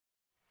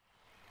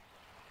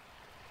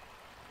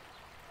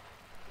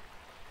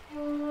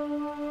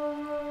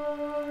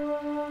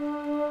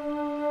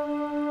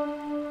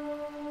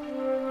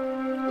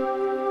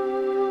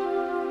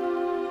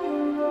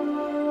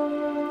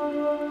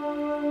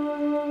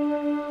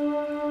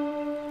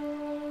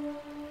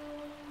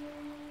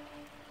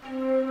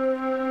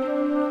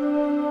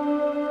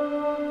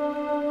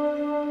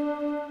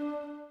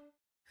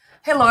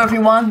Hello,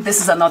 everyone. This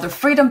is another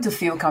Freedom to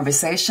Feel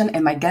conversation,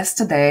 and my guest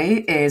today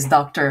is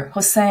Dr.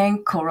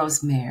 Hosein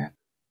Kouros-Mehr.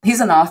 He's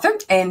an author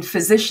and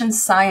physician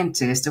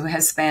scientist who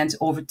has spent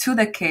over 2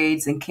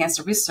 decades in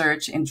cancer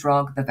research and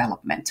drug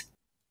development.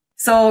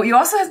 So you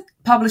also have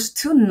published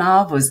 2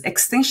 novels,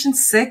 Extinction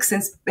 6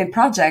 and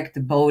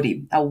Project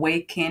Bodi,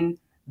 Awaken,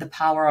 the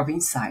Power of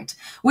Insight,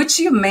 which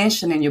you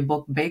mentioned in your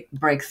book,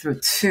 Breakthrough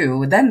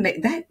 2.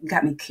 That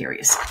got me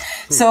curious.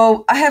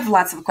 So I have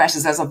lots of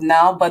questions as of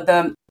now, but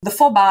the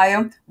full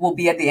bio will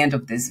be at the end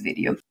of this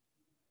video.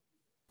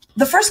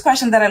 The first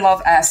question that I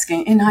love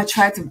asking, and I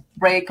try to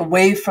break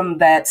away from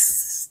that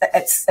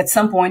at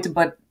some point,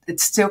 but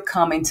it's still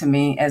coming to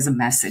me as a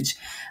message.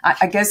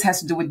 I guess it has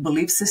to do with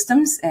belief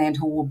systems and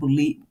who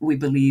we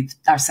believe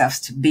ourselves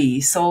to be.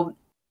 So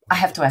I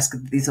have to ask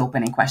this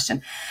opening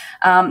question.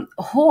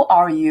 Who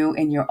are you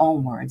in your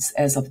own words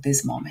as of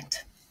this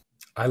moment?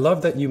 I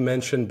love that you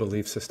mentioned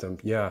belief system.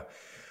 Yeah.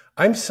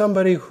 I'm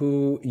somebody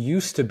who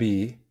used to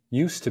be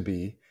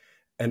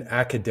an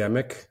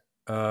academic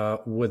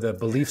with a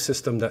belief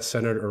system that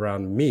centered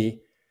around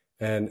me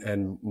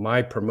and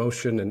my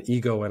promotion and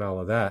ego and all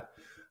of that.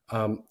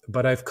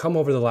 But I've come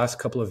over the last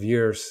couple of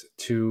years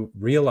to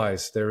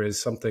realize there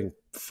is something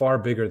far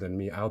bigger than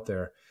me out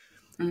there.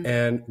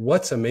 And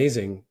what's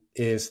amazing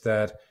is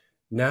that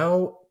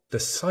now the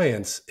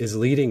science is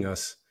leading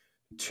us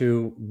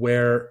to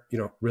where,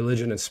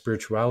 religion and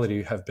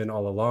spirituality have been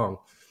all along,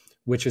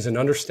 which is an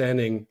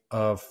understanding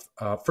of,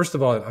 first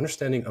of all, an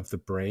understanding of the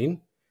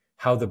brain,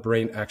 how the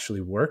brain actually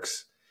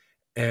works,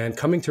 and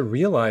coming to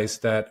realize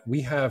that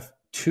we have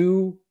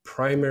 2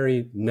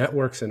 primary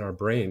networks in our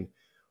brain.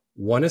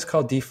 One is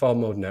called default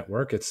mode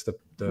network. It's the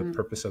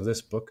purpose of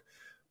this book,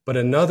 but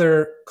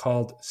another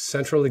called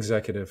central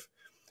executive,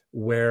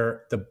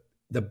 where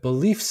the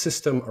belief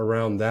system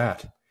around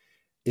that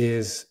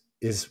is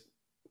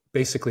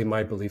basically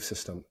my belief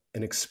system,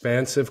 an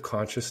expansive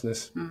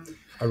consciousness,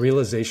 a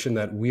realization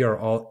that we are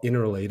all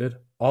interrelated,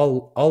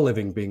 all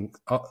living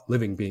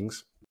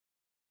beings,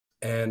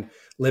 and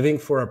living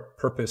for a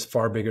purpose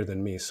far bigger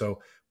than me. So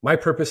my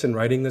purpose in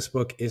writing this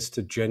book is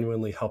to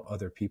genuinely help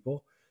other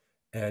people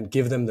and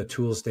give them the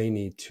tools they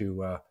need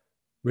to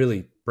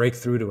really break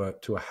through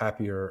to a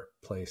happier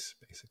place,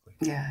 basically.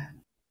 Yeah.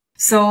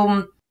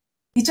 So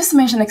you just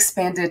mentioned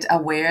expanded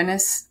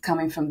awareness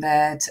coming from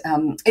that.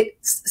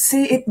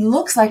 It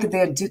looks like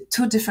there are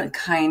 2 different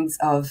kinds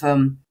of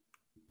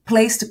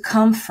place to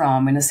come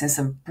from in a sense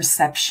of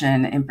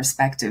perception and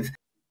perspective.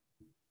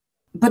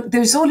 But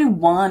there's only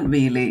one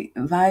really,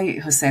 right,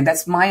 Hosein?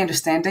 That's my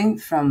understanding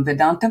from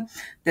Vedanta,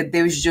 that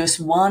there's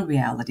just one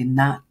reality,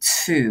 not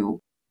 2.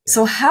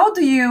 So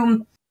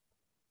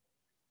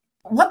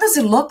what does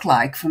it look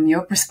like from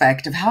your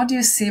perspective? How do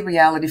you see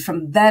reality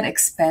from that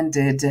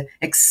expanded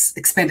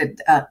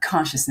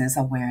consciousness,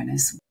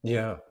 awareness?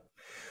 Yeah.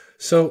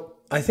 So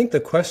I think the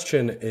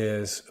question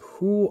is,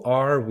 who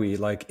are we,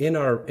 like in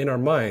our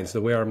minds,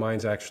 the way our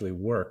minds actually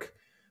work?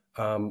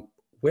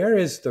 Where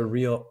is the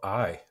real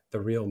I, the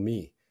real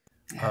me?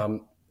 Yeah.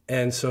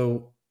 And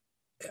so,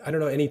 I don't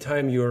know,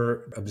 anytime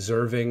you're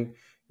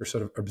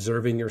sort of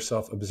observing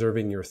yourself,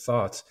 observing your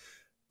thoughts,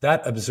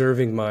 that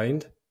observing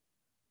mind,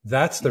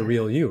 that's the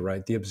real you,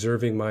 right? The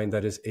observing mind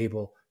that is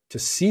able to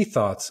see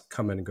thoughts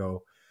come and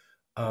go.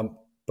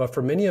 But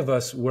for many of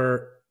us,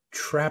 we're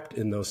trapped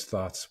in those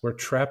thoughts. We're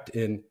trapped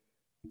in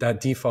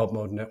that default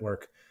mode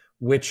network,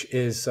 which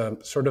is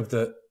sort of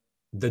the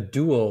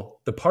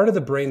part of the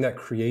brain that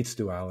creates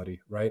duality,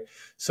 right?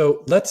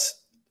 So let's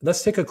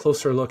take a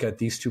closer look at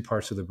these 2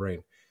 parts of the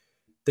brain.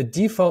 The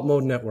default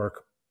mode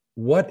network,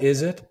 what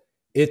is it?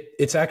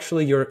 It's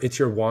actually your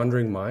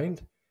wandering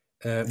mind,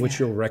 which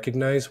you'll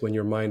recognize when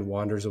your mind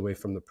wanders away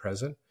from the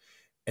present.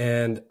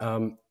 And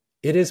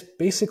it is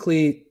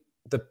basically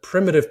the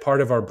primitive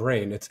part of our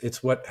brain.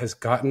 It's what has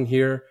gotten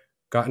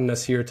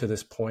us here to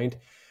this point.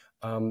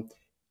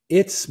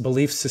 Its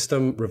belief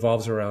system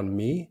revolves around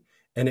me,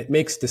 and it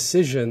makes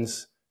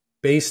decisions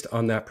based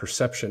on that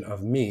perception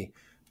of me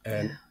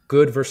and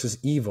good versus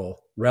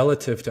evil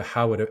relative to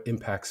how it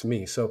impacts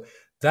me. So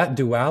that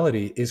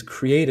duality is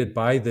created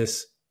by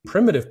this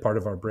primitive part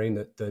of our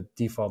brain, the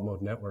default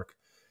mode network.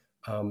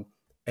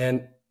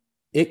 And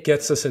it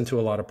gets us into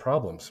a lot of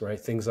problems, right?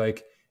 Things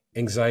like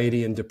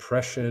anxiety and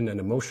depression and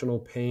emotional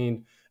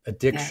pain,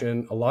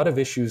 addiction. A lot of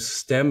issues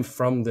stem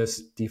from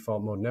this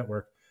default mode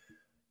network.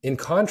 In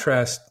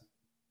contrast,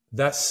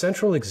 that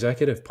central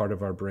executive part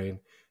of our brain,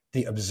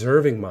 the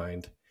observing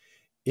mind,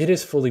 it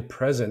is fully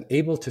present,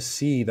 able to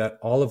see that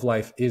all of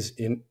life is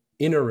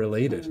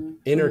interrelated,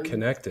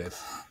 interconnected,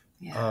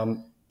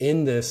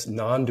 in this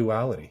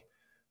non-duality.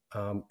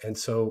 And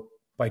so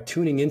by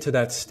tuning into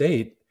that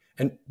state,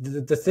 and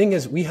the thing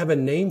is, we have a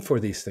name for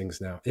these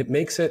things now. It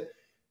makes it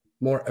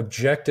more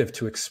objective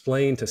to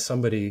explain to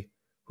somebody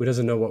who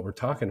doesn't know what we're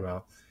talking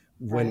about.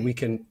 When we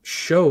can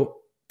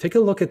take a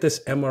look at this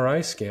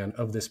MRI scan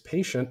of this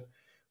patient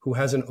who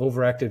has an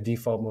overactive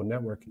default mode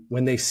network.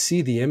 When they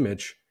see the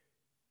image,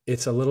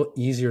 it's a little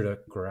easier to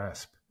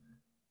grasp.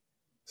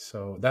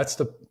 So that's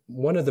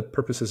one of the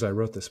purposes I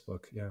wrote this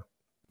book. Yeah.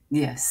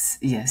 Yes,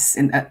 yes.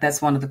 And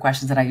that's one of the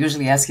questions that I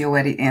usually ask. You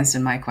already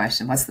answered my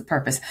question. What's the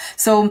purpose?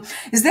 So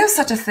is there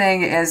such a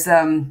thing as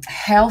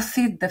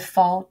healthy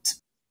default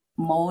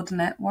mode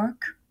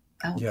network?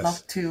 I would Yes.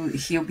 love to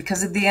hear,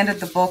 because at the end of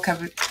the book,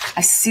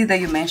 I see that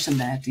you mentioned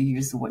that you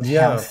use the word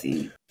Yeah,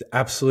 healthy.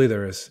 absolutely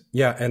there is.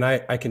 Yeah, and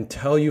I can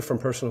tell you from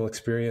personal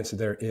experience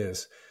there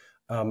is.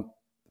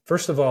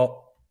 First of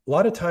all, a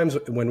lot of times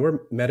when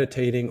we're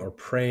meditating or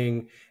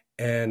praying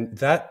and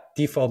that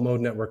default mode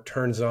network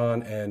turns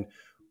on and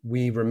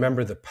we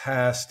remember the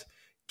past,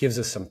 gives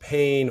us some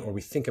pain, or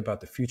we think about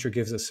the future,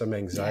 gives us some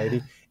anxiety,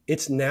 Yeah.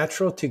 it's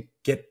natural to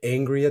get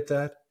angry at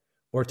that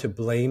or to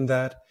blame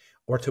that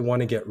or to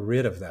want to get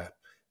rid of that.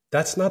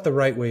 That's not the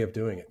right way of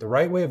doing it. The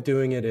right way of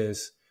doing it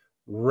is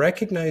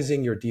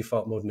recognizing your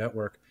default mode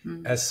network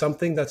Mm. as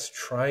something that's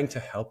trying to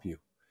help you.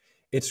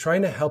 It's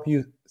trying to help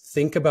you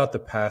think about the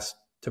past,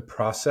 to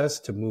process,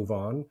 to move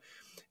on.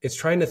 It's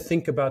trying to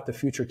think about the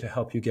future to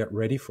help you get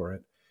ready for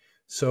it.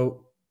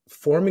 So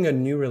forming a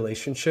new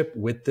relationship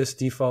with this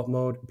default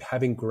mode,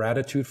 having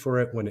gratitude for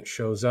it when it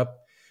shows up,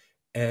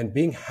 and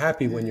being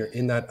happy when you're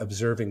in that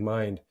observing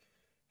mind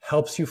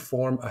helps you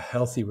form a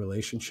healthy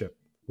relationship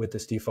with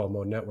this default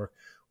mode network.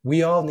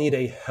 We all need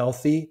a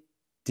healthy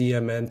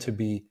DMN to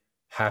be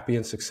happy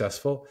and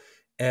successful.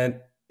 And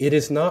it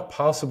is not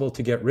possible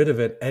to get rid of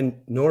it,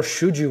 and nor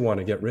should you want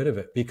to get rid of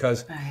it,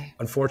 because Right.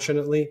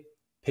 unfortunately,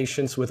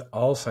 patients with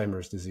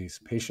Alzheimer's disease,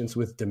 patients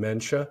with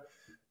dementia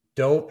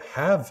don't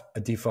have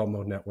a default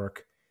mode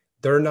network.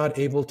 They're not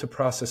able to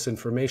process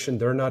information.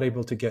 They're not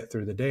able to get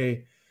through the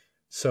day.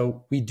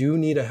 So we do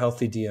need a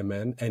healthy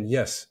DMN. And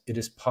yes, it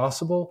is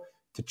possible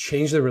to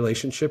change the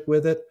relationship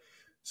with it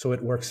so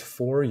it works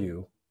for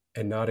you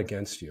and not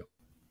against you.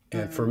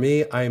 And for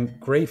me, I'm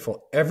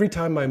grateful. Every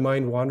time my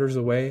mind wanders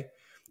away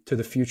to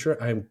the future,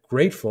 I'm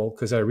grateful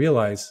because I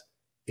realize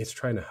it's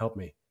trying to help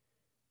me.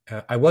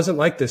 I wasn't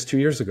like this 2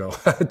 years ago,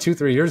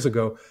 3 years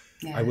ago.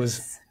 I was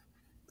Yes.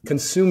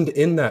 consumed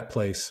in that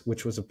place,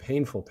 which was a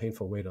painful,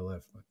 painful way to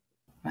live.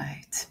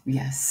 Right.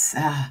 Yes.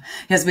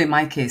 It has been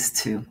my case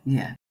too.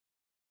 Yeah.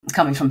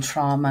 Coming from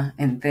trauma,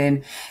 and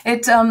then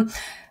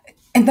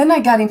and then I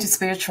got into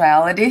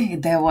spirituality.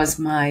 That was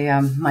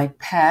my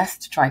path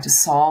to try to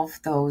solve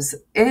those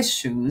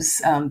issues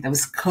that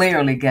was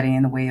clearly getting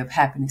in the way of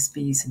happiness,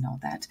 peace, and all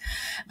that.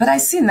 But I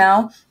see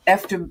now,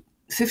 after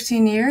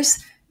 15 years,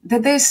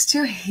 that they're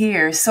still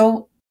here.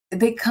 So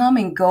they come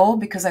and go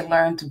because I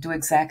learned to do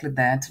exactly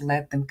that, to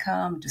let them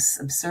come, just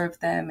observe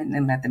them, and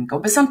then let them go.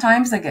 But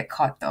sometimes I get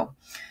caught though.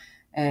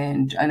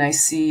 And I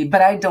see,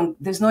 but I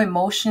don't, there's no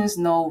emotions,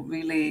 no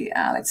really,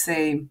 let's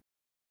say,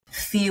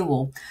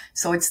 fuel.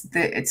 So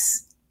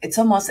it's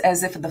almost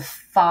as if the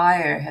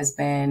fire has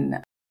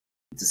been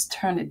just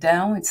turn it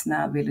down. It's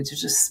not really to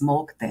just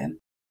smoke them.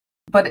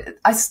 But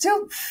I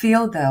still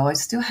feel though, I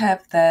still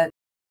have that,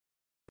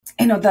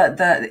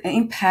 the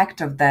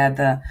impact of that,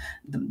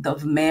 the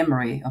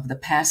memory of the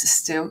past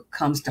still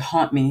comes to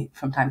haunt me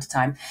from time to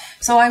time.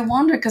 So I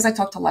wonder, because I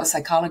talked to a lot of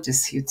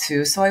psychologists here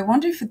too. So I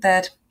wonder if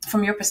that,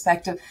 from your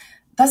perspective,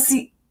 does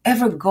it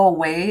ever go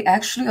away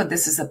actually, or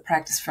this is a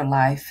practice for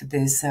life?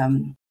 This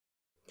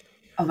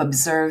of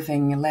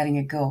observing and letting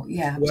it go.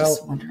 Yeah, I'm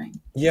just Well,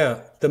 wondering.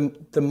 yeah,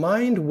 the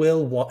mind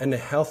will, in a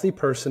healthy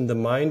person, the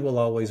mind will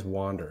always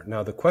wander.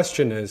 Now, the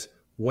question is,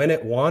 when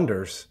it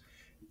wanders,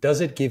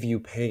 does it give you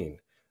pain?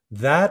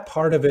 That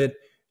part of it,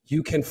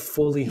 you can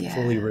fully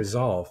Yeah.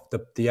 resolve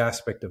the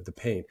aspect of the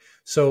pain.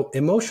 So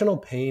emotional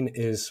pain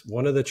is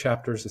one of the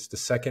chapters. It's the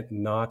second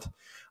knot.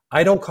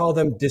 I don't call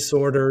them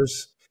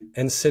disorders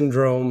and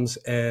syndromes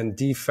and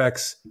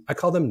defects. I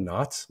call them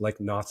knots, like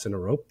knots in a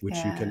rope, which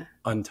you Yeah. can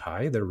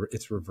untie.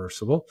 It's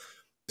reversible.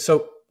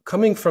 So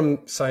coming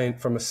from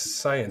a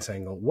science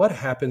angle, what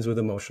happens with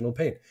emotional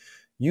pain?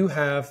 You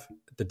have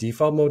the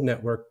default mode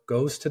network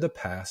goes to the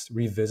past,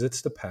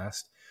 revisits the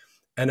past,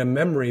 and a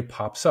memory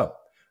pops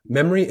up.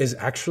 Memory is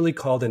actually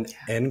called an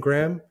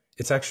engram.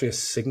 It's actually a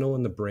signal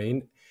in the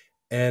brain.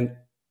 And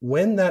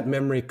when that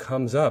memory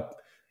comes up,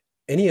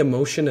 any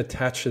emotion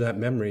attached to that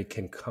memory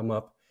can come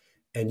up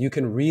and you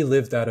can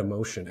relive that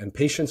emotion. And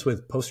patients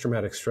with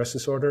post-traumatic stress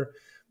disorder,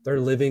 they're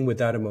living with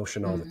that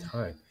emotion all the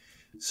time.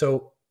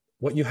 So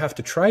what you have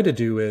to try to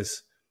do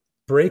is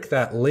break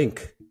that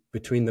link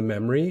between the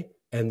memory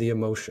and the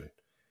emotion.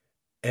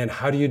 And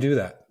how do you do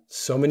that?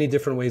 So many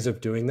different ways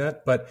of doing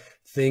that, but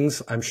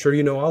things, I'm sure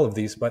you know all of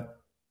these, but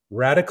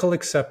radical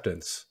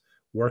acceptance,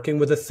 working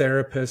with a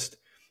therapist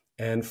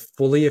and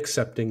fully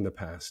accepting the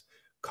past,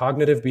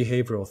 cognitive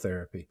behavioral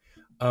therapy.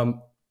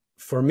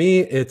 For me,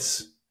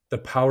 it's the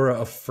power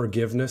of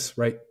forgiveness,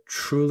 right?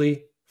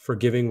 Truly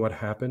forgiving what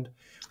happened,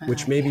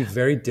 which may be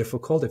very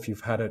difficult if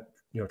you've had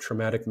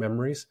traumatic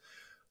memories,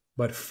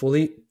 but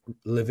fully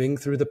living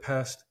through the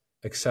past,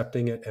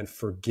 accepting it and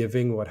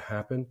forgiving what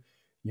happened,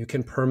 you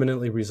can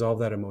permanently resolve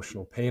that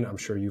emotional pain. I'm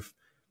sure you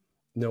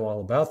know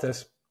all about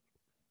this,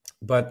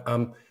 but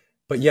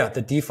yeah,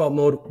 the default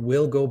mode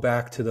will go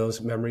back to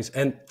those memories,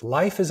 and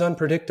life is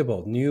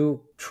unpredictable.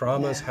 New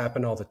traumas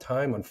happen all the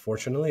time,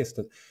 unfortunately.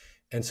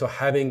 And so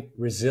having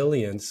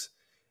resilience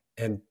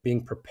and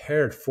being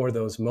prepared for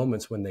those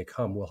moments when they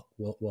come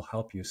will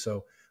help you.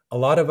 So a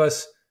lot of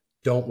us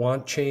don't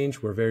want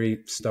change. We're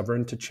very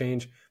stubborn to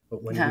change.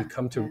 But when we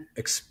come to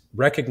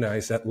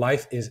recognize that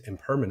life is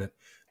impermanent,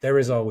 there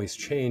is always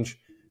change,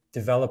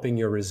 developing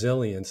your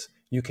resilience,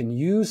 you can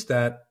use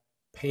that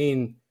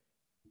pain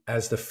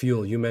as the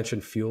fuel. You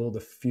mentioned fuel, the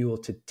fuel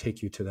to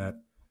take you to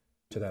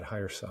that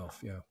higher self.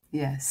 Yeah.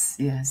 Yes,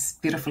 yes.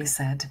 Beautifully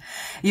said.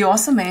 You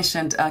also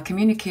mentioned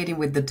communicating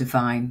with the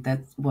divine.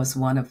 That was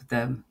one of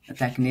the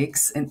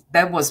techniques. And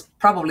that was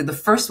probably the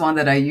first one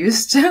that I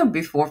used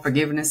before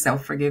forgiveness,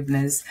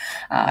 self-forgiveness,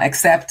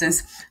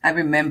 acceptance. I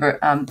remember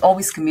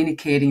always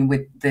communicating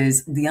with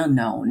the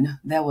unknown.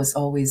 That was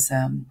always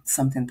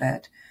something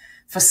that,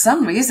 for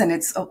some reason,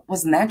 it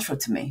was natural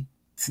to me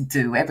to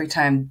do. Every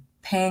time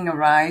pain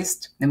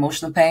arised,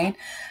 emotional pain,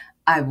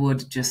 I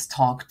would just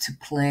talk to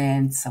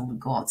plants. I would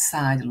go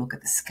outside and look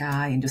at the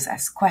sky and just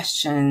ask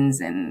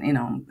questions.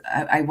 And,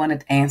 I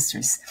wanted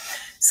answers.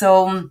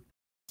 So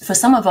for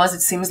some of us,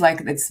 it seems like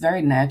it's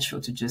very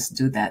natural to just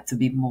do that, to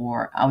be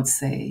more, I would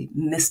say,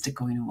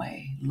 mystical in a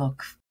way.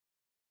 Look,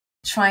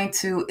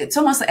 it's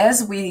almost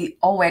as we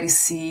already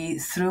see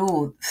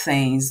through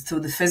things,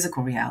 through the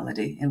physical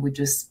reality, and we're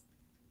just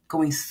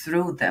going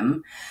through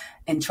them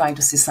and trying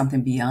to see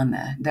something beyond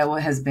that. That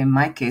has been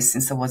my case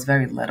since I was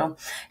very little.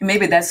 And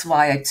maybe that's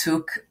why I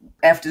took,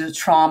 after the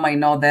trauma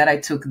and all that, I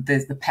took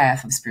the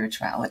path of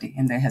spirituality,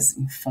 and that has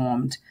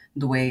informed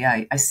the way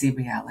I see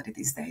reality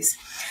these days.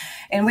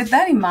 And with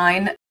that in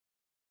mind,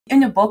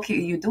 in your book,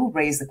 you do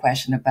raise the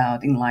question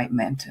about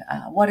enlightenment.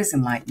 What is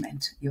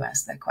enlightenment? You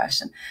asked that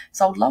question.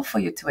 So I would love for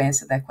you to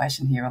answer that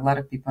question here. A lot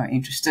of people are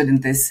interested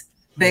in this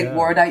big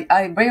word.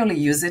 I rarely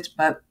use it,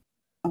 but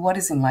what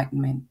is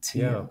enlightenment to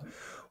you?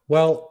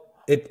 Well,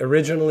 it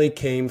originally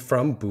came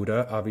from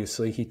Buddha.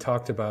 Obviously, he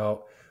talked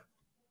about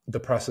the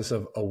process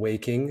of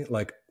awaking,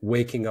 like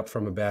waking up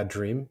from a bad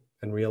dream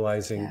and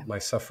realizing my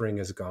suffering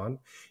is gone.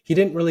 He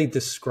didn't really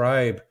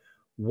describe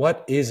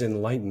what is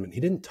enlightenment.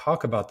 He didn't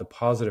talk about the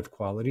positive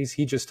qualities.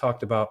 He just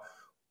talked about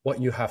what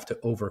you have to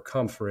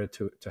overcome for it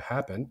to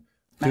happen.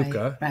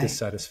 Dukkha,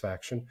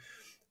 dissatisfaction.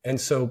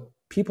 And so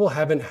people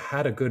haven't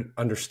had a good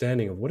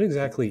understanding of what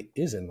exactly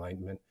is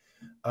enlightenment.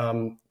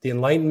 The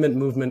Enlightenment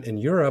movement in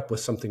Europe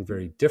was something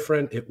very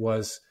different. It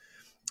was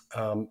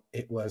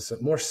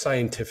more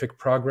scientific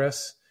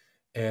progress,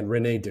 and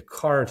René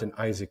Descartes and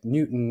Isaac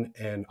Newton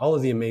and all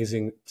of the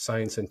amazing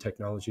science and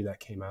technology that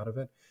came out of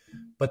it.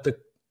 But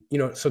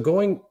so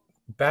going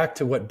back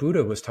to what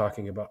Buddha was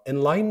talking about,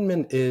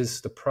 enlightenment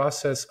is the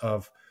process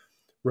of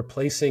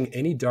replacing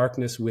any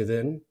darkness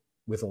within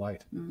with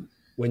light.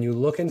 When you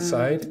look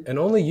inside, and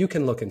only you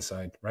can look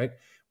inside, right?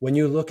 When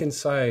you look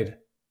inside,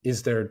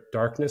 is there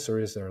darkness or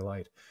is there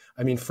light?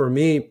 I mean, for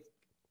me,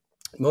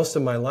 most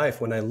of my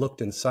life, when I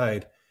looked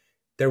inside,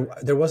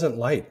 there wasn't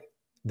light.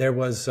 There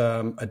was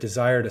a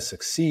desire to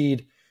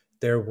succeed.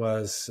 There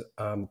was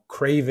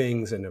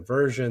cravings and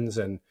aversions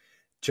and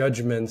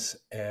judgments.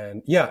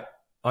 And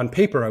on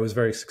paper, I was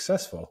very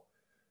successful.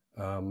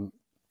 Got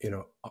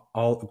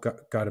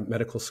a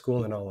medical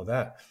school and all of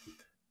that.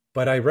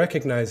 But I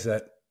recognized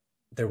that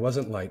there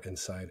wasn't light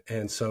inside.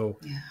 And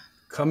so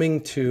coming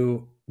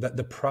to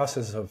the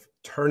process of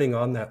turning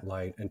on that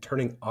light and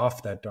turning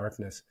off that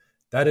darkness,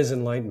 that is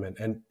enlightenment.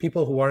 And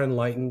people who are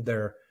enlightened,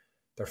 they're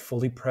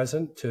fully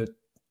present to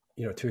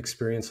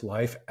experience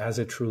life as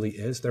it truly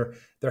is.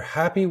 They're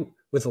happy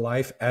with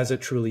life as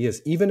it truly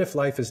is, even if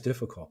life is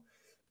difficult,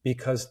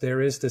 because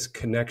there is this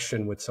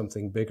connection with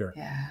something bigger,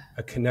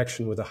 a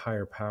connection with a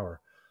higher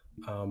power.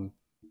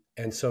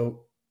 And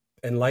so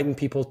enlightened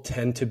people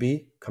tend to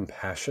be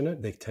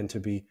compassionate. They tend to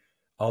be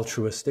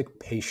altruistic,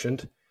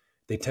 patient.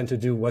 They tend to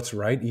do what's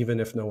right, even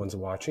if no one's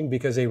watching,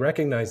 because they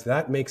recognize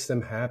that makes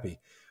them happy.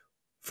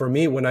 For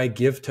me, when I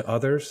give to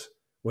others,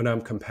 when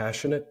I'm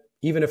compassionate,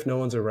 even if no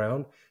one's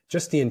around,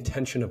 just the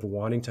intention of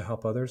wanting to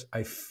help others,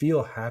 I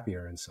feel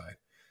happier inside.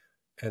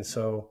 And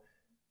so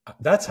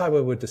that's how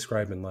I would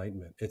describe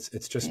enlightenment.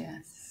 It's just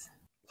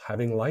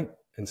having light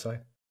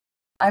inside.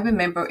 I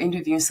remember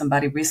interviewing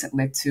somebody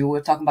recently too. We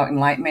were talking about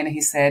enlightenment, and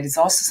he said it's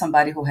also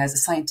somebody who has a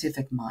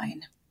scientific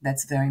mind.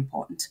 That's very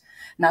important.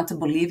 Not to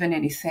believe in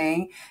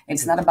anything.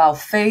 It's not about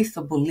faith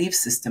or belief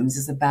systems.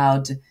 It's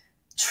about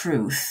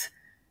truth.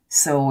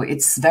 So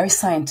it's very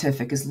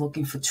scientific. It's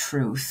looking for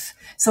truth.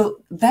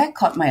 So that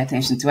caught my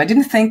attention too. I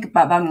didn't think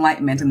about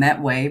enlightenment in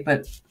that way,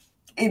 but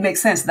it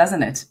makes sense,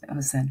 doesn't it,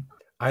 Hosein?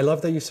 I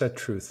love that you said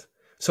truth.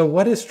 So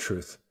what is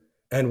truth?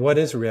 And what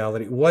is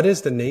reality? What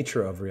is the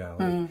nature of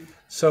reality?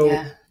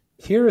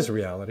 Here is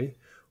reality.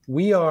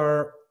 We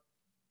are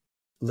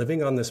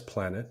living on this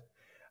planet.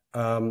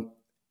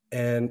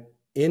 And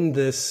in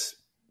this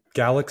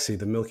galaxy,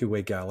 the Milky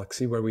Way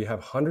galaxy, where we have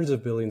hundreds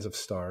of billions of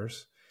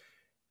stars,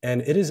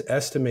 and it is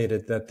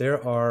estimated that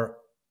there are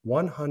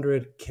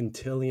 100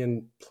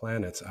 quintillion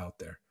planets out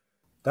there.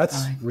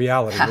 That's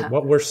reality,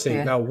 what we're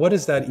seeing. Now, what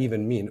does that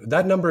even mean?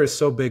 That number is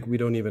so big, we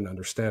don't even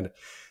understand it.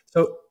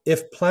 So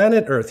if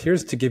planet Earth,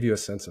 here's to give you a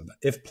sense of that.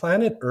 If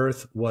planet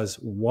Earth was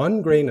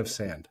one grain of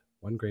sand,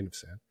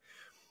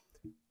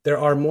 There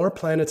are more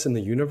planets in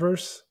the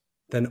universe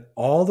than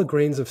all the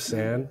grains of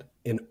sand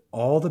in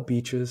all the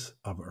beaches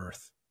of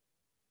Earth.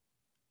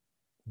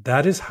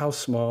 That is how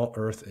small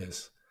Earth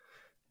is.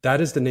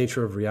 That is the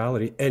nature of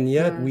reality. And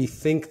yet we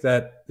think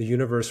that the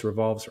universe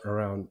revolves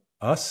around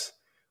us,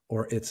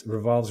 or it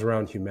revolves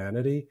around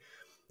humanity.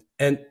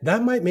 And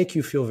that might make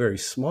you feel very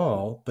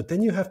small, but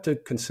then you have to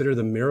consider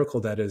the miracle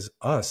that is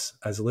us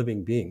as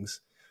living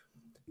beings,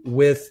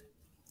 with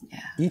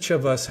each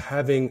of us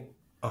having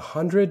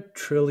 100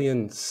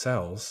 trillion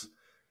cells.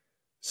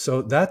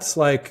 So that's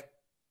like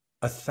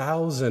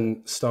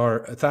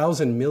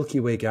 1,000 Milky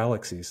Way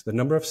galaxies, the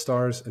number of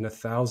stars in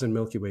 1,000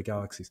 Milky Way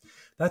galaxies.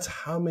 That's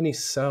how many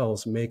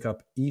cells make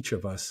up each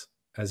of us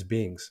as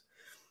beings.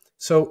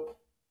 So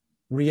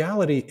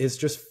reality is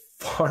just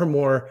far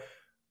more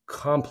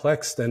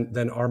complex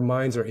than our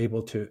minds are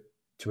able to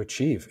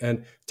achieve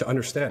and to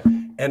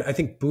understand. And I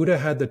think Buddha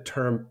had the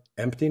term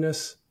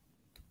emptiness.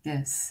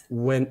 Yes.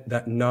 When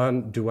that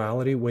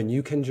non-duality, when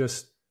you can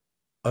just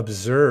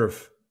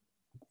observe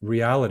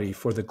reality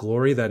for the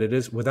glory that it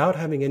is without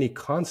having any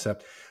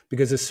concept,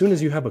 because as soon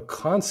as you have a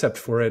concept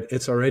for it,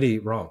 it's already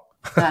wrong.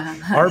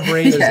 Our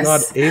brain is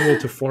not able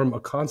to form a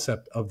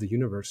concept of the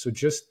universe. So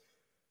just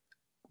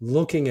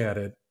looking at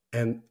it,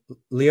 and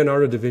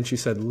Leonardo da Vinci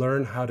said,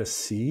 learn how to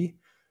see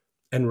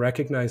and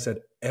recognize that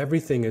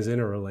everything is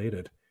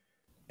interrelated.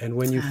 And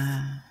when you,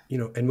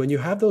 and when you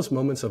have those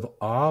moments of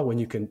awe, when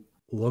you can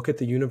look at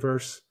the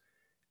universe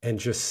and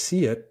just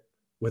see it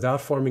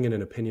without forming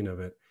an opinion of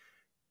it,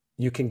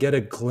 you can get a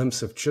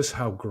glimpse of just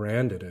how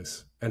grand it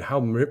is and how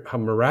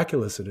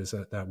miraculous it is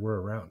that we're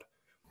around.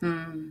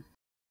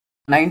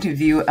 I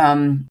interview,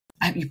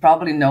 you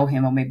probably know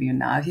him, or maybe you're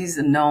not. He's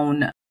a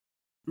known,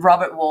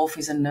 Robert Wolf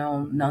is a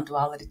known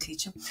non-duality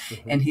teacher.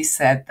 And he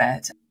said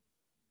that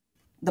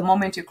the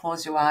moment you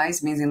close your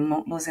eyes means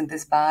you're losing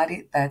this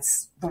body,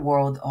 that's the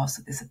world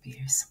also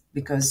disappears,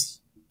 because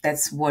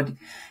that's what,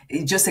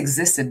 it just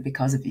existed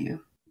because of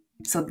you.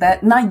 So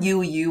that, not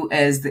you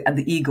as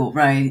the ego,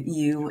 right?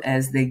 You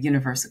as the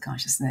universal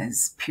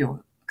consciousness,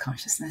 pure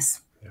consciousness.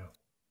 Yeah,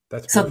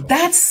 that's so beautiful.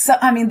 that's,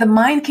 I mean, the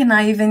mind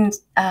cannot even,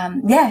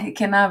 it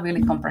cannot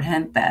really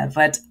comprehend that.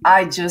 But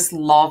I just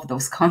love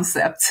those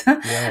concepts.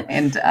 Yeah.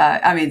 And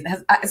I mean,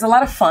 it's a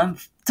lot of fun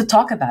to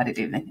talk about it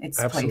even. It's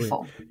Absolutely.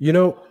 playful. You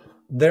know,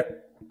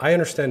 I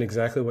understand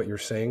exactly what you're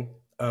saying,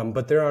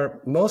 but there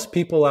are, most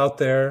people out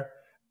there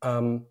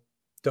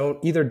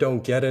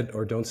don't get it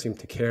or don't seem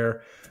to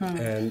care.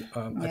 And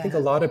I think a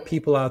lot of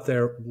people out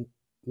there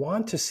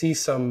want to see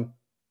some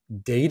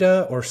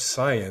data or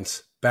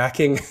science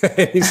backing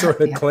any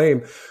sort of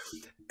claim.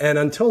 And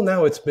until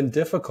now, it's been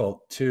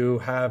difficult to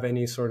have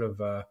any sort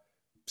of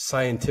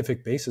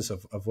scientific basis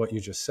of what you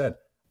just said.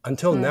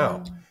 Until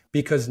now,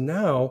 because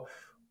now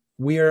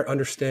we are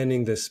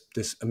understanding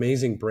this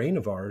amazing brain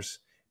of ours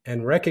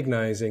and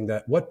recognizing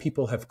that what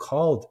people have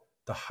called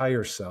the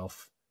higher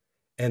self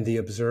and the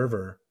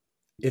observer,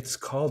 it's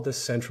called the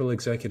central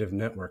executive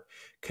network.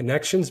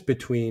 Connections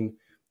between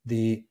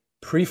the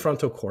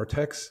prefrontal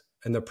cortex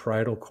and the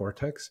parietal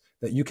cortex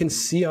that you can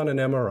see on an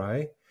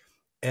MRI.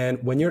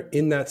 And when you're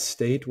in that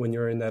state, when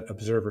you're in that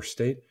observer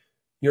state,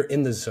 you're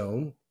in the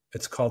zone.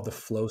 It's called the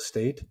flow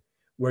state,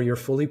 where you're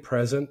fully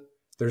present.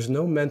 There's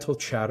no mental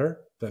chatter.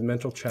 The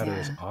mental chatter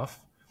is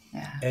off.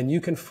 And you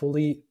can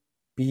fully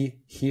be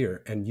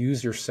here and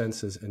use your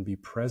senses and be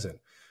present.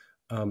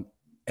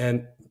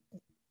 And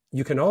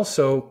you can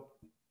also,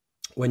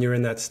 when you're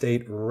in that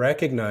state,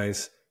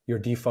 recognize your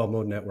default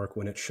mode network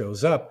when it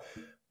shows up,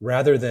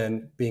 rather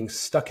than being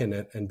stuck in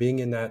it and being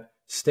in that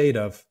state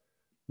of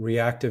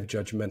reactive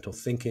judgmental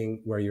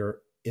thinking where you're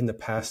in the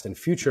past and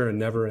future and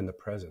never in the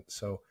present.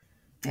 So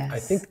I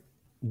think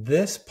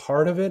this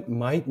part of it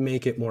might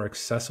make it more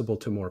accessible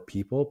to more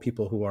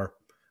people who are,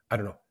 I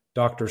don't know,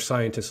 doctors,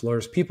 scientists,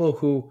 lawyers, people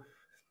who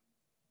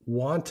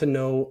want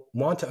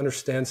to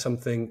understand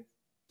something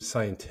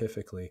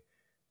scientifically.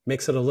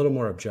 Makes it a little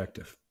more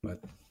objective. But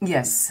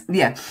yes,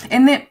 yeah.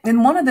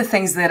 And one of the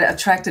things that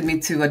attracted me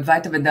to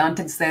Advaita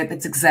Vedanta is that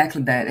it's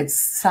exactly that. It's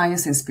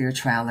science and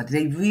spirituality.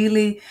 They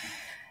really,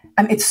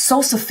 I mean, it's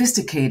so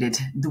sophisticated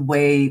the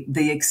way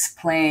they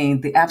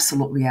explain the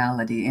absolute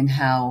reality and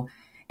how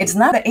it's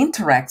not that it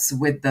interacts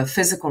with the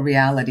physical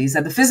realities.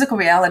 That the physical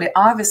reality,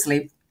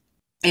 obviously,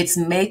 it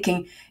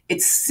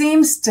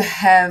seems to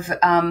have,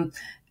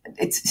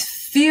 it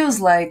feels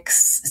like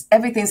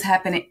everything's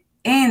happening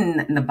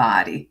in the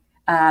body.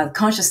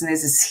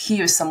 Consciousness is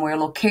here somewhere,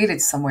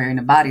 located somewhere in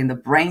the body, in the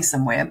brain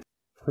somewhere.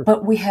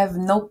 But we have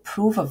no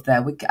proof of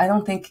that. I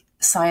don't think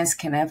science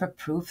can ever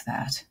prove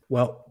that.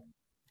 Well,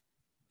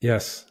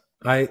 yes.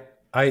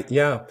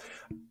 Yeah.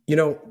 You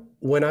know,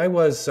 when I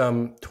was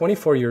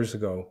 24 years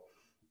ago,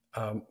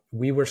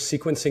 we were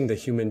sequencing the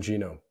human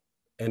genome.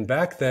 And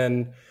back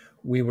then,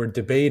 we were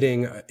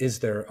debating,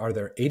 are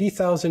there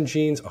 80,000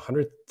 genes,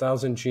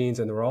 100,000 genes?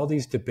 And there were all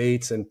these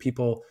debates, and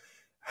people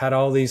had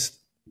all these,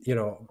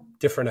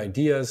 different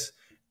ideas.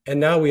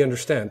 And now we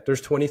understand there's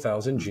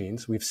 20,000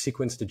 genes. We've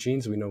sequenced the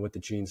genes. We know what the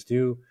genes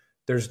do.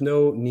 There's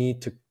no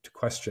need to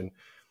question.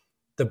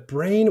 the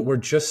brain we're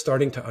just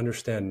starting to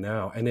understand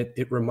now. And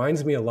it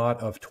reminds me a lot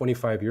of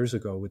 25 years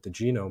ago with the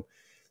genome.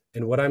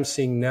 And what I'm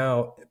seeing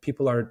now,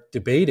 people are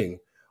debating,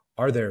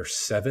 are there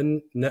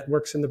 7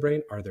 networks in the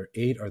brain? Are there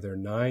 8? Are there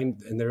 9?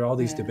 And there are all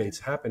these debates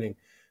happening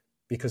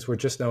because we're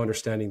just now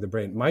understanding the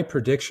brain. My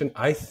prediction,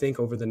 I think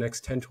over the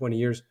next 10, 20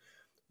 years,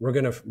 we're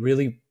going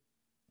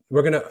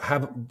to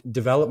have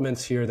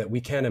developments here that we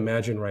can't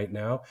imagine right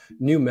now.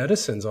 New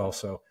medicines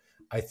also,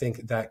 I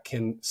think, that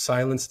can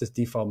silence this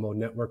default mode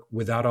network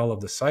without all of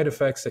the side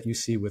effects that you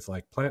see with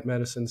like plant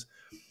medicines.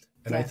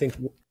 And I think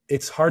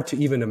it's hard to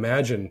even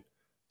imagine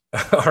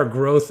our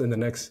growth in the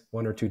next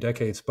 1 or 2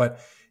 decades,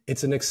 but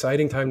it's an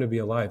exciting time to be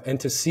alive.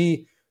 And to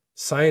see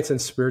science and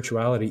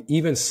spirituality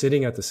even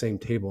sitting at the same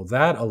table,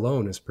 that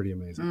alone is pretty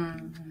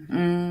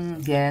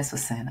amazing. Yes,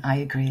 Hosein, I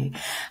agree.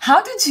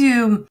 How did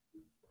you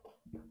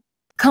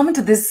come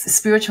into this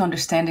spiritual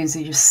understandings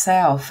of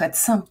yourself? At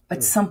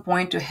some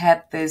point, you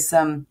had this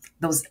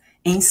those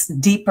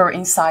deeper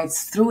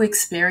insights through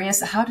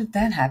experience. How did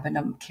that happen?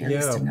 I'm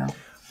curious to know.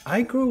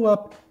 I grew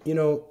up,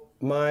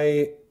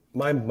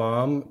 my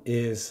mom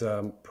is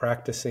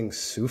practicing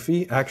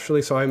Sufi,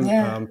 actually. So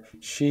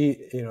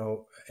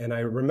and I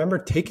remember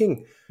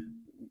taking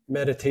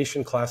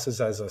meditation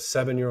classes as a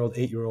 7-year-old,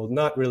 8-year-old,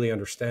 not really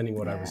understanding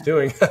what I was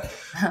doing,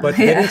 but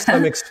getting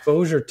some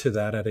exposure to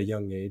that at a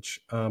young age.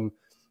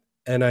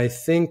 And I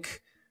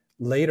think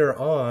later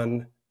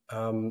on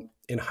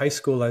in high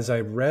school, as I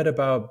read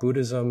about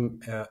Buddhism,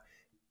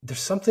 there's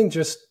something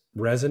just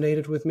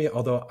resonated with me,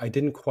 although I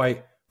didn't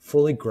quite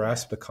fully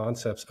grasp the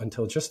concepts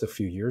until just a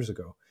few years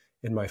ago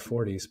in my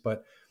 40s.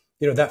 But,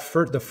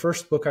 the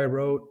first book I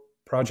wrote,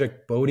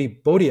 Project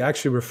Bodi, Bodi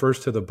actually refers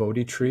to the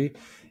Bodhi tree.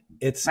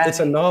 It's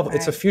a novel.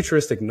 It's a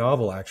futuristic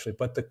novel, actually.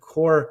 But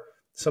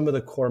some of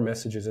the core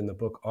messages in the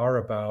book are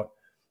about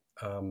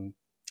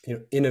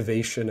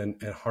innovation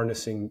and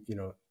harnessing,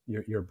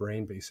 your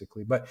brain,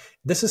 basically. But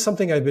this is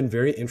something I've been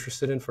very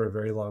interested in for a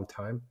very long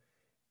time.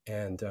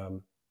 And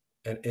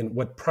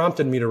what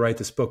prompted me to write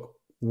this book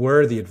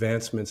were the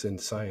advancements in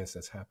science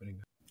that's happening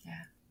now.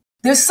 Yeah.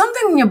 There's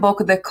something in your book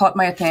that caught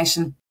my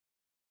attention.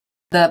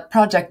 The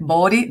Project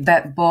Bodi,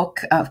 that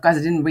book, of course I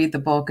didn't read the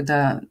book,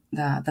 the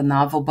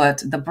novel,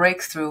 but the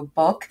breakthrough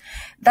book,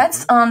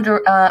 that's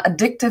under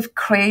addictive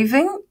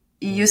craving.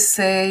 You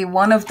say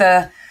one of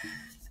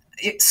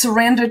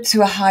surrender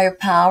to a higher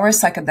power,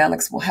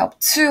 psychedelics will help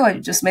too, I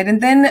just made.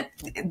 And then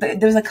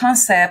there's a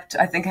concept,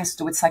 I think has to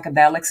do with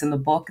psychedelics in the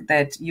book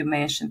that you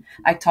mentioned.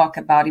 I talk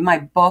about in my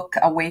book,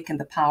 Awaken,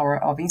 the Power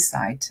of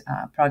Insight,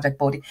 Project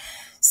Bodi.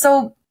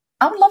 So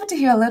I would love to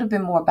hear a little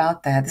bit more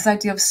about that, this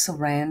idea of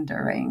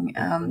surrendering.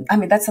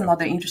 That's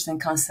another interesting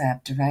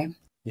concept, right?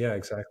 Yeah,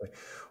 exactly.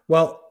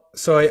 Well,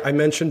 so I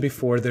mentioned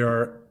before, there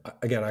are,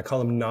 again, I call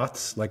them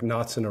knots, like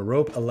knots in a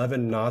rope,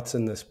 11 knots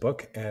in this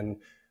book. And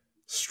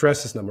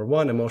stress is number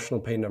 1, emotional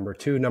pain number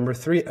 2, number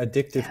 3,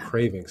 addictive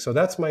craving. So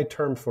that's my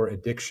term for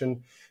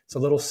addiction. It's a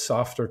little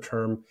softer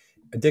term.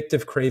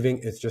 Addictive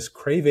craving is just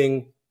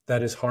craving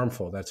that is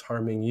harmful, that's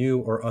harming you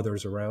or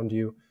others around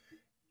you.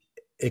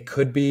 It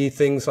could be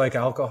things like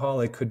alcohol.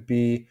 It could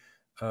be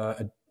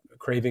a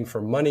craving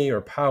for money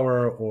or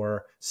power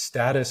or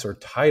status or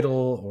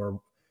title or,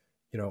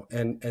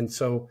 and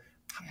so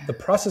the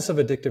process of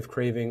addictive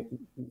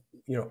craving,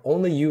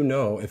 only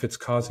if it's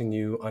causing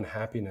you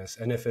unhappiness.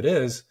 And if it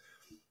is,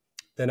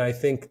 then I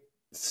think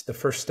the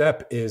first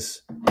step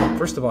is,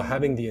 first of all,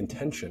 having the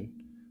intention,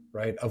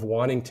 right, of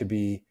wanting to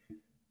be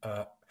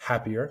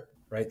happier,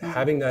 right? Mm-hmm.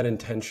 Having that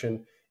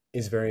intention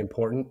is very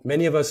important.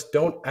 Many of us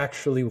don't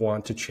actually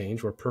want to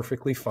change. We're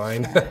perfectly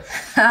fine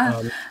with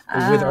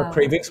our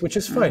cravings, which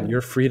is fine.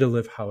 You're free to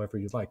live however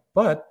you like.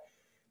 But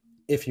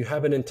if you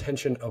have an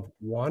intention of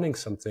wanting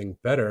something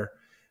better,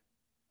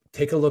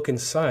 take a look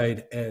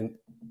inside and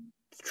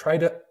try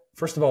to,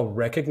 first of all,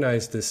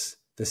 recognize this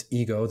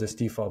ego, this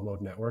default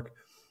mode network,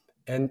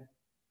 and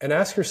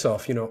ask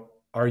yourself,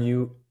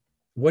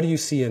 what do you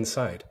see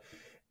inside?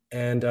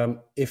 And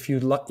if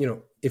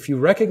you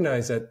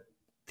recognize that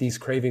these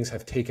cravings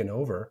have taken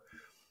over,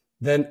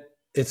 then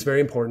it's very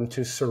important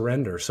to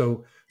surrender.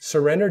 So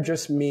surrender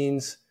just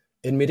means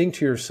admitting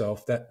to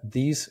yourself that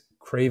these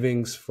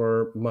cravings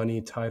for money,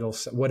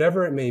 titles,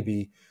 whatever it may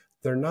be,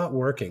 they're not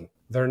working.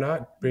 They're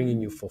not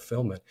bringing you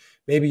fulfillment.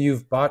 Maybe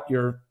you've bought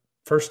your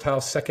first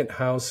house, second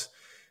house,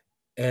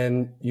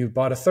 and you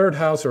bought a third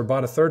house or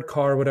bought a third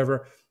car,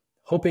 whatever,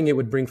 hoping it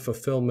would bring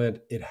fulfillment.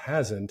 It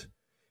hasn't.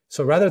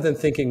 So rather than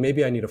thinking,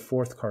 maybe I need a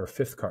fourth car,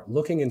 fifth car,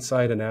 looking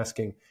inside and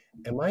asking,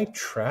 am I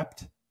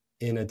trapped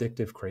in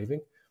addictive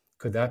craving?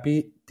 Could that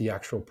be the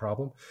actual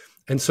problem?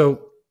 And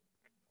so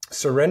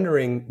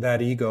surrendering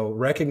that ego,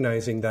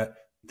 recognizing that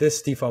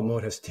this default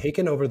mode has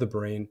taken over the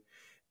brain,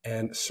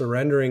 and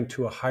surrendering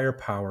to a higher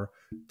power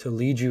to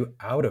lead you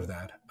out of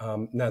that.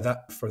 Now,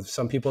 that for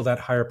some people, that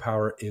higher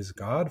power is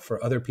God.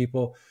 For other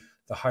people,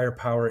 the higher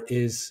power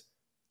is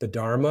the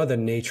Dharma, the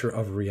nature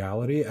of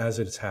reality as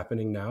it's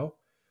happening now.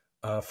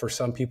 For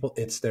some people,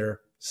 it's their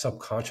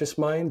subconscious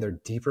mind, their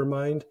deeper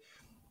mind,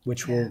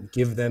 which will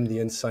give them the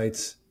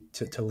insights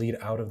to lead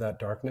out of that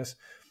darkness.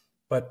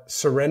 but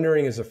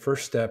surrendering is the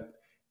first step.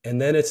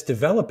 And then it's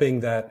developing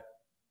that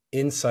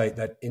insight,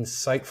 that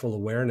insightful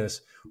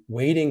awareness,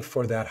 waiting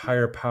for that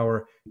higher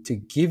power to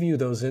give you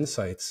those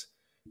insights,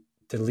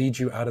 to lead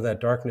you out of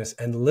that darkness,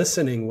 and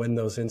listening when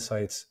those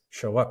insights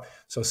show up.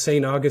 So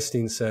St.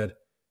 Augustine said,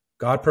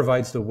 God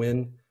provides the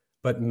wind,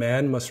 but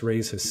man must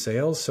raise his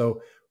sails.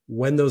 So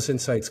when those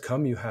insights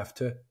come, you have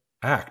to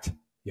act.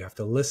 You have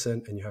to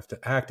listen and you have to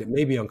act. It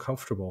may be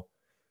uncomfortable,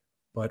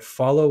 but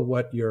follow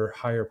what your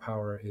higher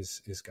power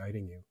is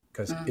guiding you,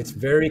 because it's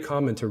very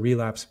common to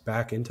relapse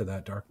back into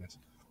that darkness.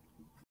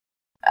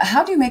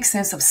 How do you make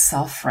sense of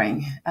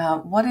suffering?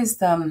 What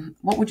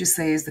would you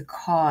say is the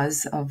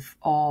cause of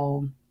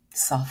all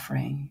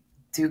suffering?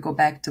 Do you go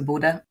back to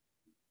Buddha?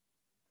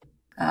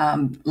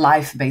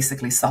 Life,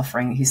 basically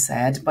suffering, he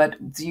said,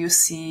 but do you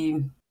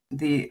see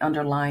the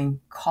underlying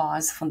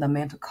cause,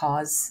 fundamental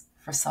cause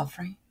for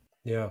suffering?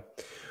 Yeah.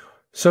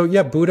 So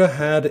yeah, Buddha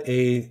had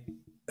a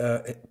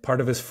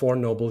part of his Four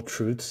Noble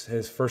Truths,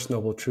 his first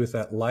noble truth,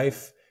 that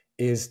life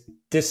is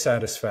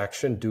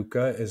dissatisfaction.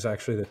 Dukkha is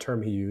actually the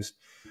term he used.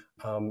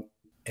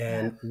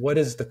 And what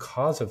is the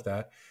cause of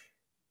that?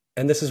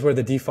 And this is where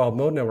the default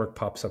mode network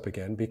pops up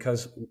again,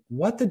 because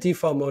what the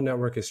default mode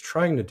network is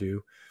trying to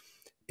do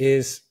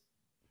is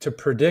to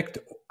predict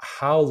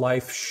how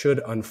life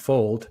should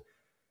unfold.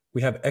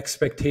 We have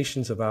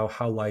expectations about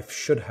how life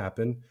should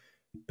happen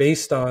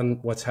based on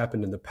what's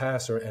happened in the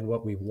past and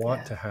what we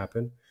want to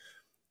happen.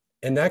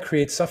 And that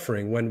creates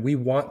suffering. When we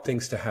want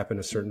things to happen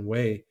a certain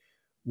way,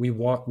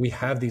 we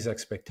have these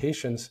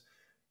expectations,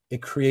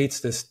 it creates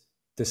this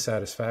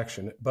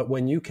dissatisfaction. But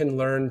when you can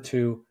learn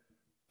to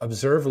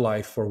observe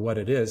life for what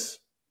it is,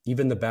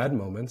 even the bad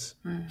moments,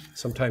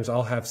 sometimes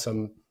I'll have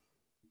some,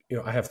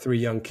 I have 3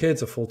 young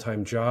kids, a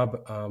full-time job,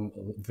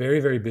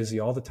 very, very busy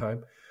all the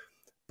time,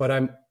 but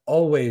I'm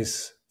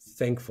always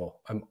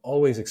thankful. I'm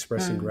always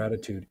expressing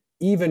gratitude,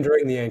 even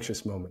during the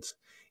anxious moments.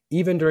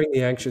 Even during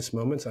the anxious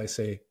moments, I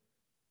say,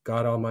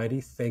 God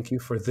Almighty, thank you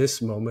for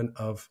this moment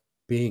of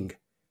being.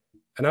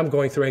 And I'm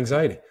going through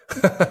anxiety.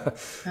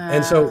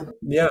 And so,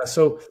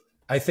 so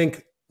I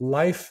think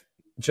life,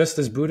 just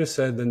as Buddha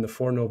said in the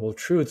Four Noble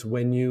Truths,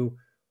 when you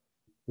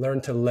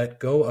learn to let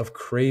go of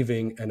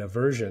craving and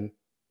aversion,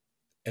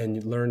 and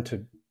you learn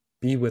to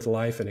be with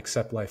life and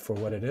accept life for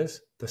what it is,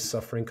 the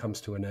suffering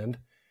comes to an end.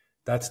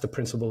 That's the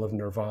principle of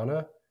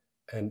nirvana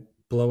and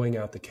blowing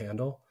out the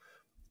candle.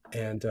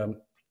 And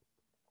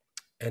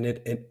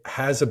it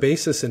has a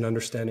basis in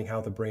understanding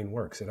how the brain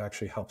works. It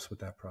actually helps with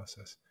that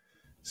process.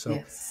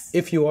 So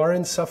if you are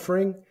in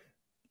suffering,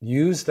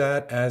 use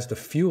that as the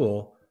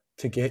fuel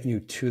to get you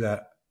to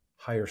that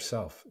higher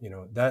self.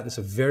 That is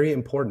a very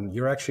important.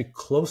 You're actually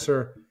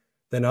closer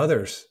than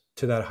others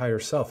to that higher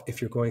self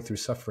if you're going through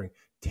suffering.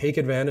 Take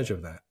advantage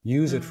of that.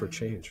 Use it for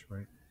change,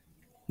 right?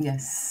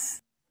 Yes.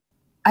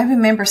 I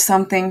remember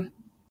something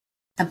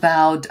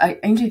about, I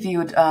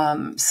interviewed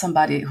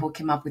somebody who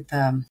came up with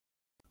an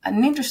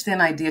interesting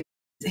idea.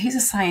 He's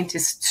a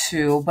scientist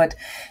too, but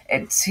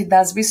he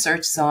does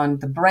research on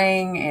the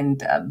brain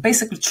and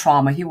basically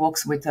trauma. He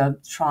works with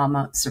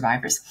trauma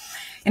survivors.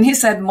 And he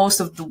said most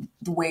of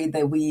the way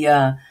that we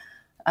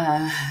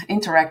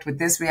interact with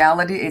this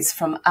reality is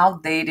from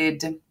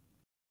outdated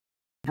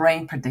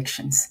brain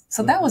predictions.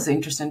 So that was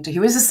interesting to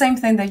hear. It's the same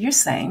thing that you're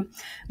saying.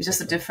 It's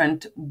just a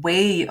different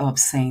way of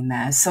saying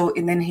that. So,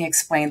 and then he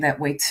explained that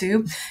way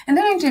too. And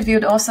then I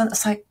interviewed also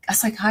a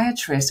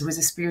psychiatrist who is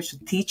a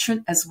spiritual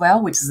teacher as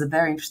well, which is a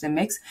very interesting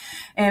mix.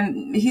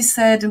 And he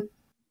said,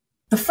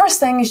 the first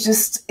thing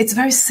is it's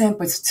very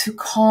simple. It's to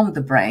calm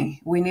the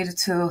brain. We needed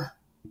to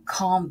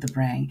calm the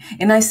brain.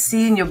 And I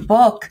see in your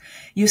book,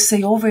 you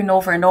say over and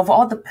over and over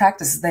all the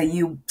practices that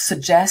you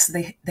suggest,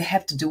 they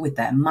have to do with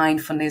that.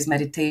 Mindfulness,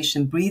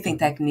 meditation, breathing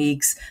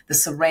techniques, the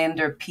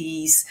surrender,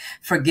 peace,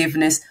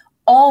 forgiveness,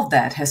 all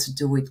that has to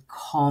do with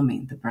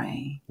calming the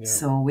brain. Yeah.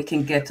 So we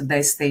can get to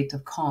that state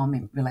of calm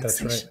and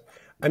relaxation. That's right.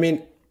 I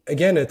mean,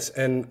 again,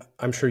 and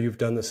I'm sure you've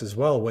done this as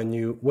well, when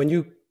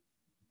you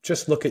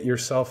just look at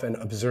yourself and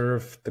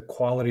observe the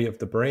quality of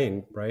the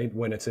brain, right?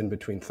 When it's in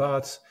between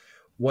thoughts,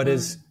 what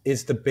is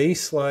the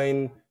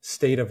baseline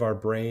state of our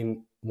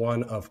brain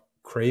one of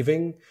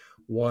craving,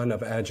 one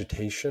of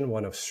agitation,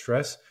 one of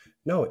stress?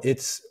 No,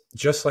 it's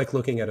just like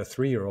looking at a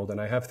 3-year-old,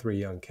 and I have 3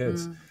 young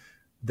kids.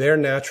 Their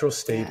natural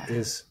state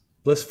is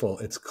blissful,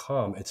 it's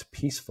calm, it's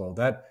peaceful.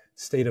 That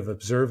state of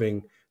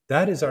observing,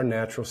 that is our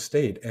natural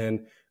state.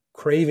 And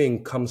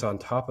craving comes on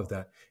top of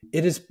that.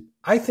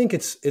 I think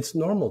it's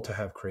normal to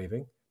have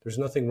craving. There's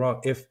nothing wrong.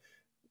 If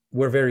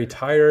we're very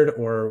tired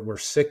or we're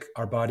sick,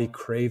 our body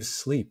craves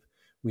sleep.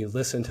 We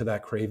listen to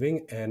that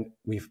craving and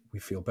we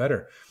feel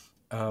better.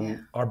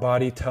 Our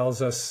body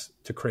tells us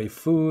to crave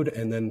food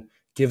and then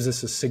gives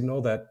us a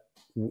signal that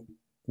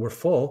we're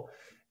full.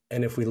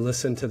 And if we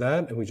listen to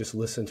that and we just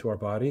listen to our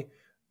body,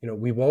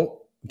 we won't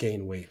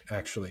gain weight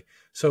actually.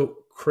 So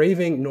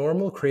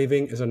normal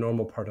craving is a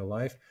normal part of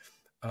life.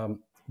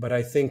 But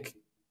I think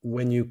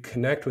when you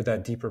connect with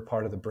that deeper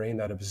part of the brain,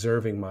 that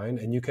observing mind,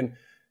 and you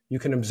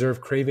can observe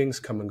cravings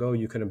come and go,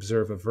 you can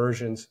observe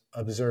aversions,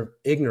 observe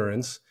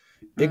ignorance.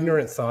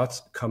 Ignorant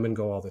thoughts come and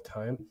go all the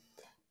time.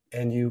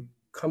 And you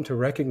come to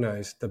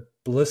recognize the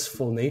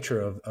blissful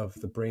nature of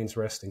the brain's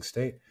resting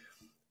state.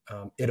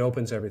 It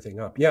opens everything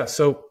up. Yeah,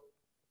 so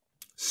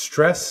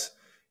stress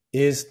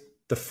is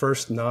the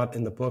first knot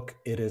in the book.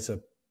 It is a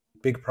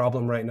big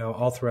problem right now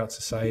all throughout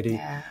society.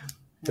 Yeah.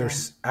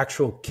 There's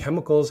actual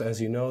chemicals, as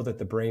you know, that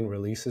the brain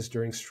releases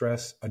during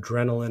stress,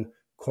 adrenaline,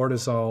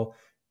 cortisol.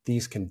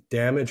 These can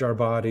damage our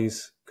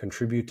bodies,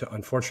 contribute to,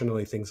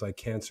 unfortunately, things like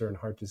cancer and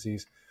heart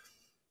disease.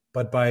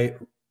 But by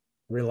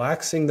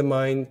relaxing the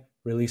mind,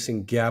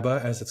 releasing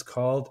GABA, as it's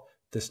called,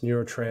 this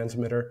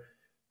neurotransmitter,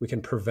 we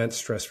can prevent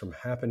stress from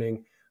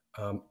happening.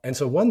 And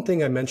so one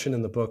thing I mentioned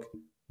in the book,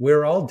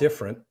 we're all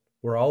different.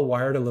 We're all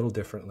wired a little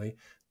differently.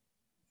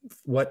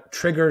 What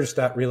triggers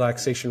that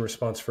relaxation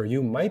response for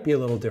you might be a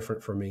little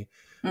different for me.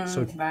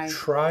 So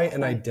try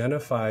and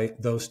identify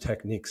those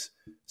techniques.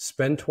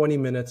 Spend 20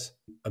 minutes,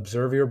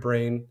 observe your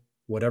brain,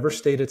 whatever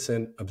state it's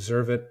in,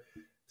 observe it.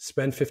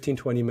 Spend 15,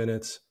 20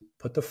 minutes,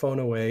 put the phone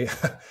away.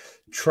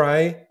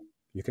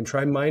 You can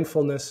try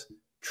mindfulness,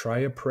 try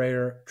a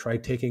prayer, try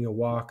taking a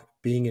walk,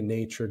 being in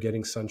nature,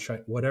 getting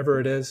sunshine, whatever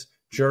it is,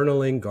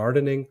 journaling,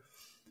 gardening,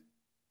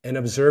 and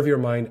observe your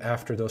mind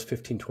after those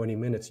 15, 20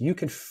 minutes. You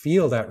can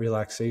feel that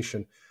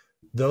relaxation.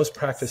 Those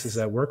practices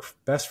that work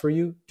best for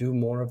you, do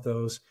more of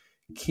those.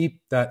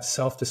 Keep that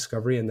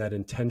self-discovery and that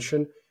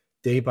intention.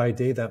 Day by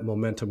day, that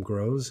momentum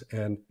grows,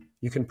 and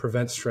you can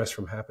prevent stress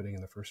from happening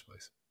in the first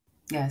place.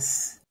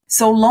 Yes.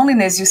 So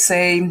loneliness, you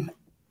say,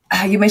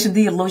 you mentioned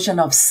the illusion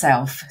of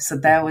self. So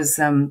that was,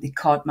 it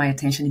caught my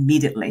attention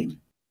immediately.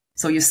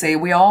 So you say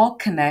we're all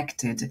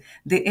connected.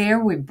 The air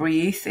we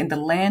breathe and the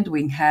land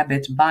we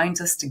inhabit binds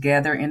us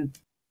together in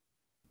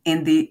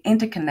the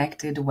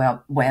interconnected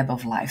web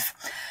of life.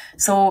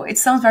 So it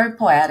sounds very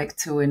poetic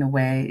too, in a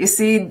way. You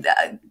see,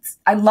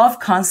 I love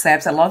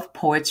concepts. I love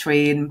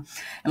poetry and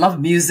I love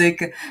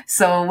music.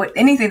 So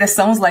anything that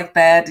sounds like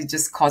that, it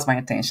just caught my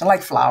attention,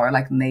 like flower,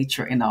 like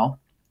nature, in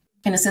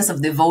a sense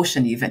of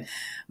devotion even.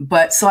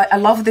 But so I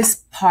love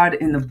this part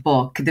in the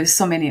book. There's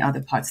so many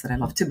other parts that I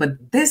love too,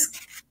 but this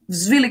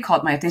really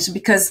caught my attention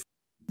because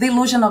the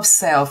illusion of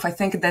self, I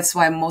think that's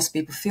why most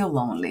people feel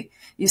lonely.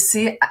 You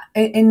see,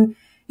 and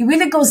it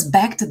really goes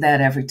back to that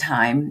every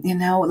time,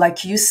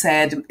 like you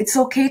said, it's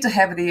okay to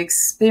have the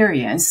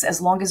experience as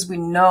long as we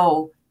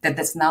know that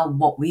that's not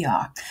what we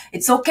are.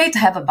 It's okay to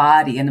have a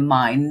body and a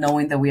mind,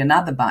 knowing that we are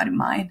not the body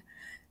mind.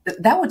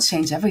 That would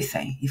change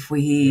everything. If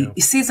you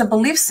see, it's a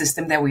belief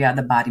system that we are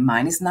the body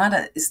mind. It's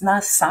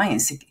not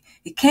science.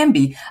 It can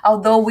be,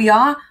 although we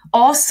are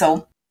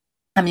also,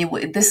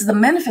 this is the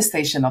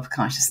manifestation of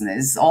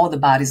consciousness, all the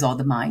bodies, all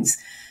the minds.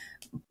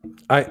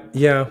 I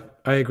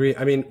agree.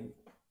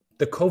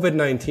 The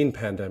COVID-19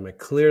 pandemic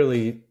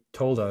clearly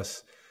told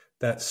us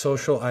that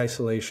social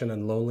isolation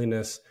and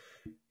loneliness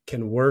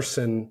can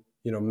worsen,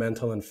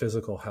 mental and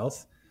physical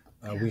health.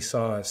 We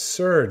saw a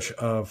surge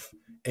of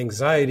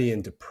anxiety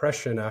and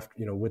depression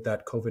after, with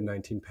that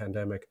COVID-19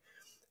 pandemic.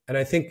 And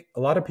I think a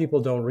lot of people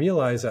don't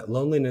realize that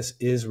loneliness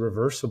is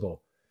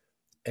reversible.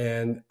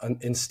 And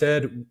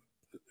instead,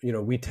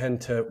 we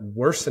tend to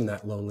worsen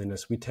that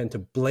loneliness. We tend to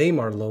blame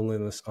our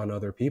loneliness on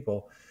other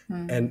people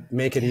and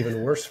make it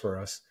even worse for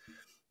us.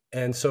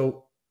 And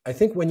so I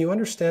think when you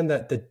understand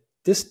that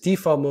this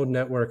default mode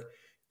network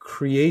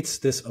creates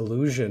this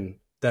illusion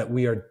that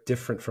we are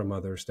different from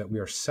others, that we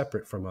are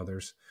separate from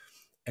others,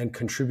 and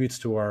contributes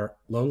to our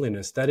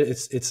loneliness, that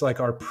it's like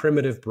our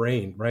primitive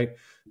brain, right?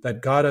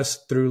 That got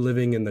us through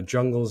living in the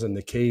jungles and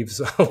the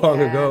caves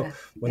long ago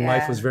when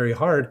life was very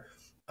hard.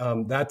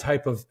 That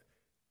type of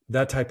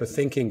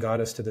thinking got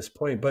us to this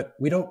point, but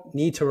we don't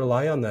need to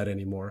rely on that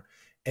anymore.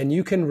 And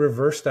you can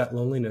reverse that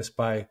loneliness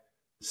by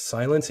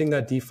silencing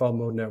that default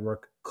mode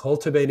network,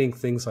 cultivating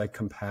things like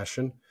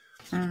compassion,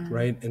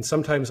 right? And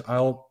sometimes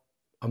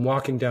I'm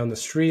walking down the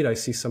street, I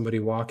see somebody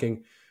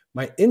walking.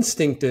 My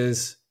instinct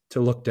is to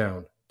look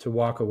down, to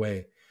walk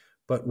away.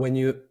 But when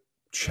you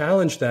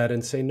challenge that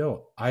and say,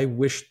 no, I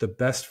wish the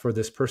best for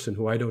this person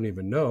who I don't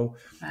even know.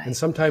 Right. And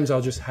sometimes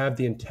I'll just have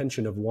the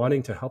intention of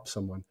wanting to help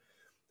someone.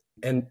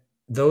 And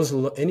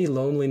any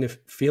loneliness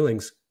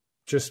feelings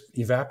just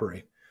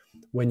evaporate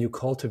when you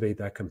cultivate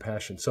that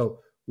compassion. So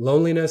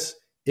loneliness,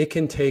 it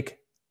can take,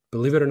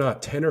 believe it or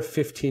not, 10 or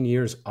 15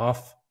 years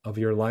off of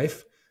your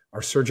life.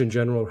 Our Surgeon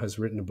General has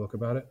written a book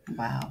about it.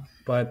 Wow.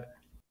 But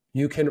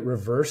you can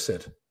reverse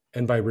it.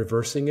 And by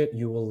reversing it,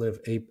 you will live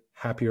a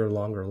happier,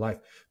 longer life.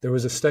 There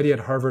was a study at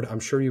Harvard, I'm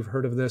sure you've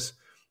heard of this,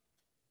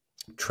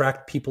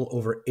 tracked people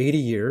over 80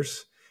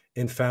 years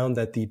and found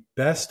that the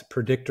best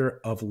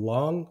predictor of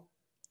long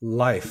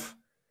life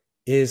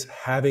is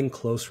having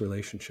close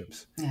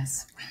relationships.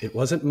 Yes. It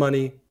wasn't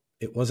money.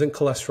 It wasn't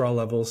cholesterol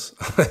levels.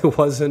 It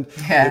was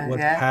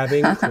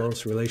having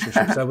close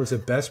relationships. That was the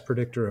best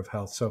predictor of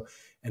health. So,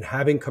 and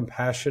having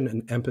compassion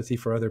and empathy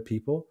for other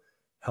people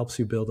helps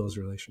you build those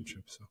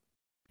relationships. So.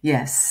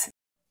 Yes.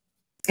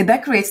 And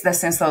that creates that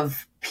sense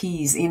of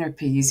peace, inner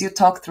peace. You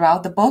talk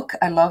throughout the book.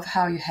 I love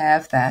how you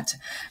have that.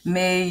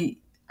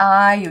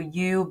 I or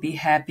you be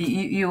happy.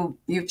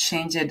 You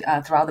change it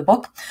throughout the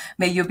book.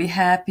 May you be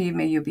happy.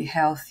 May you be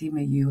healthy.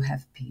 May you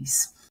have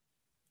peace.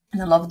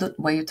 And I love the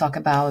way you talk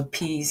about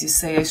peace. You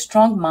say a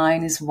strong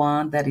mind is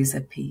one that is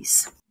at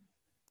peace.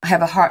 I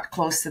have a heart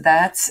close to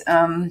that.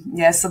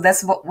 Yeah, so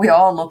that's what we're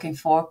all looking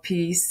for,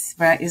 peace,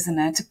 right? Isn't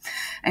it?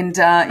 And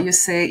you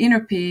say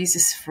inner peace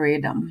is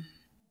freedom.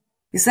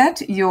 Is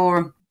that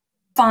your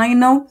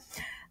final,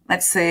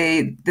 let's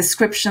say,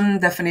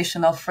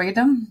 definition of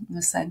freedom?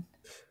 You said.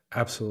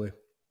 Absolutely.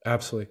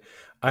 Absolutely.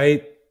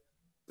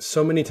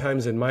 So many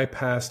times in my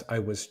past, I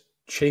was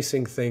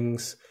chasing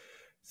things,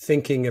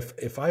 thinking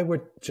if I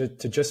were to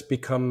just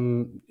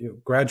become,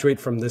 graduate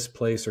from this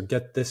place or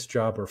get this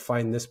job or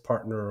find this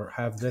partner or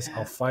have this,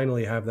 I'll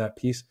finally have that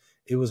peace.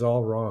 It was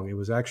all wrong. It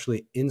was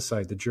actually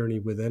inside the journey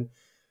within,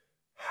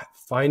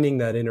 finding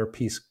that inner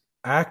peace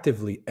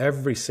actively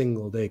every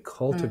single day,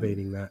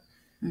 cultivating that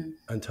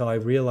until I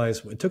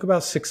realized, it took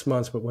about 6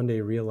 months, but one day I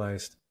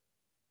realized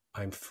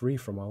I'm free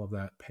from all of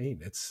that pain.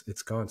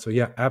 It's gone. So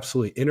yeah,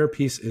 absolutely. Inner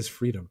peace is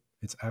freedom.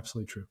 It's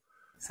absolutely true.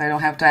 So I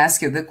don't have to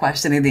ask you the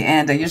question in the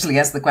end. I usually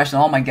ask the question,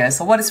 oh my God,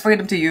 so what is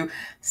freedom to you?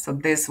 So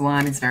this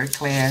one is very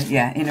clear.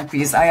 Yeah, inner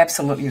peace. I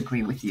absolutely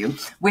agree with you.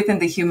 Within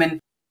the human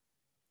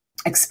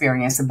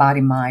experience, the body,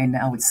 mind,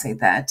 I would say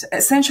that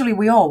essentially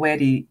we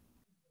already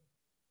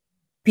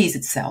peace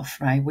itself,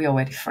 right? We're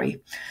already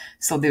free.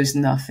 So there's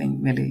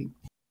nothing really,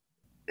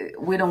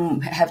 we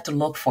don't have to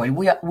look for it.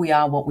 We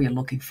are what we are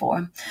looking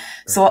for.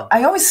 So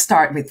I always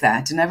start with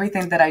that. And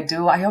everything that I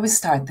do, I always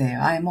start there.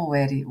 I am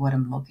already what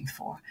I'm looking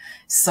for.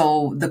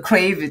 So the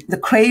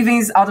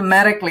cravings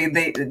automatically,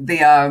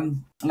 they are,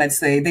 let's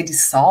say, they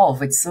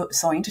dissolve. It's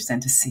so interesting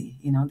to see,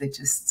 they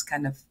just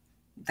kind of,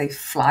 they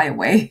fly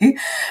away.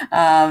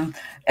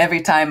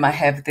 Every time I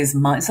have this,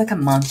 it's like a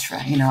mantra,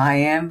 I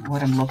am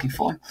what I'm looking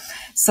for.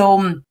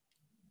 So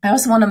I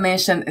also want to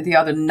mention the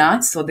other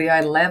knots. So there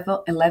are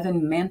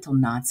 11 mental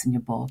knots in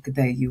your book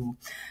that you,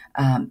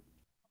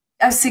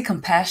 I see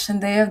compassion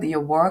there,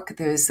 your work.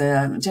 There's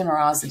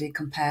generosity,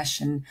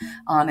 compassion,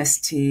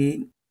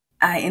 honesty,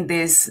 and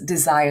this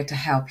desire to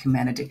help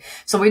humanity.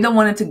 So we don't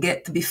want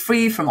it to be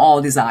free from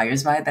all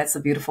desires, right? That's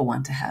a beautiful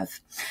one to have.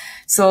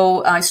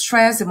 So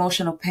stress,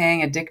 emotional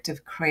pain,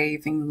 addictive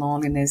craving,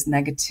 loneliness,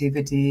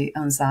 negativity,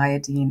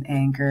 anxiety and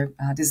anger,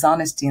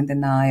 dishonesty and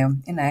denial,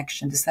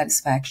 inaction,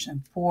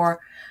 dissatisfaction, poor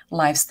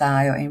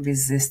lifestyle, and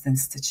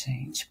resistance to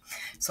change.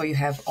 So you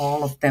have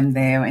all of them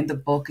there in the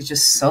book. It's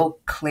just so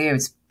clear.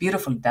 It's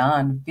beautifully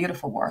done.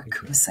 Beautiful work,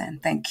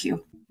 Hosein. Thank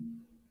you.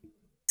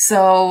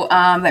 So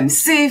let me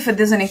see if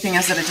there's anything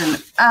else that I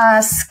didn't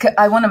ask.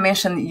 I want to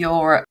mention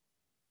your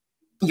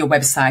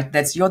website.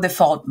 That's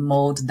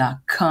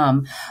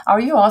yourdefaultmode.com. Are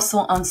you also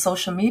on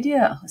social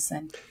media,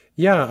 Hosein?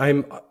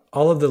 Yeah,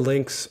 all of the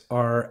links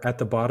are at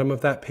the bottom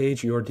of that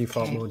page,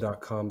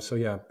 yourdefaultmode.com. So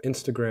yeah,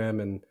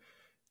 Instagram and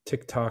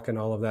TikTok and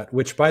all of that,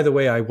 which by the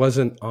way, I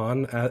wasn't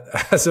on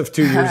as of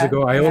 2 years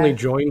ago. I only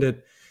joined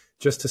it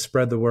just to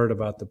spread the word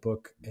about the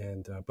book.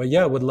 And, but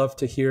yeah, would love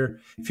to hear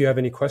if you have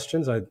any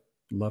questions. I'd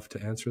love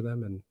to answer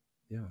them. And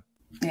yeah.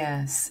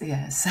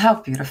 Yes. How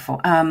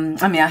beautiful.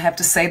 I have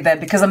to say that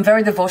because I'm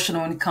very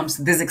devotional when it comes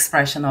to this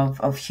expression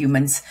of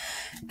humans.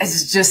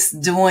 It's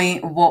just doing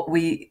what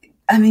we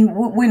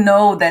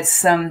know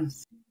that's,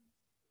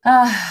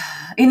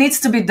 it needs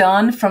to be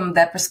done from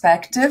that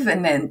perspective.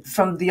 And then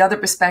from the other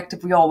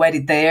perspective, we're already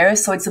there.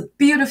 So it's a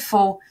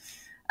beautiful,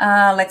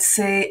 let's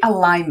say,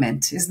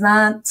 alignment. It's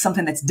not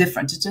something that's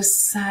different. It's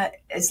just,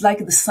 it's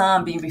like the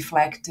sun being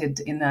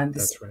reflected in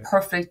this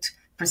perfect,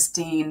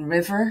 pristine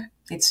river.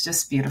 It's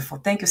just beautiful.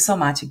 Thank you so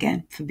much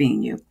again for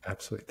being you.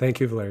 Absolutely. Thank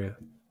you, Valeria.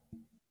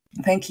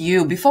 Thank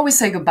you. Before we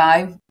say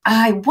goodbye,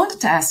 I wanted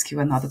to ask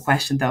you another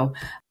question, though.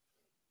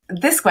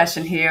 This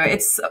question here,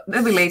 it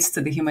relates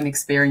to the human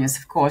experience,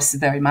 of course,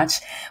 very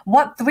much.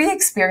 What 3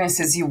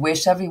 experiences you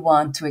wish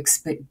everyone to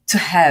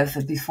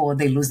have before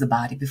they lose the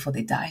body, before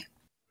they die?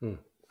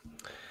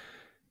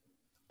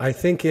 I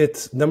think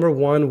it's number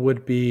 1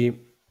 would be,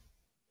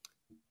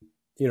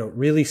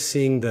 really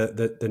seeing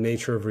the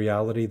nature of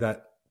reality,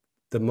 that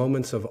the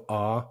moments of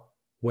awe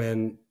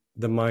when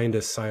the mind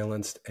is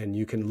silenced and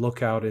you can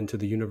look out into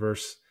the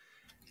universe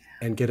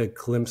and get a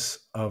glimpse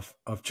of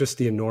just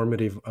the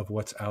enormity of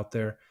what's out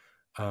there.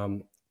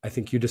 I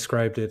think you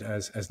described it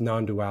as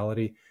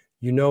non-duality.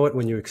 You know it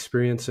when you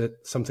experience it,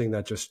 something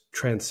that just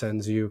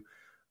transcends you,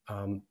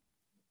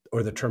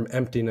 or the term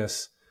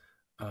emptiness.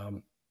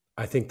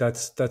 I think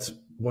that's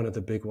one of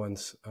the big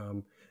ones.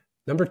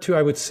 Number 2,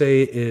 I would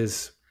say,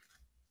 is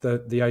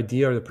the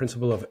idea or the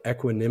principle of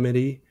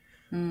equanimity,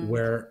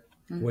 where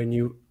when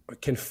you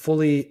can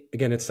fully,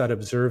 again, it's that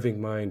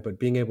observing mind, but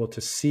being able to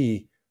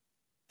see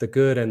the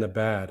good and the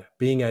bad,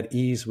 being at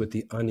ease with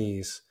the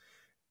unease,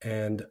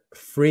 and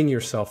freeing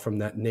yourself from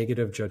that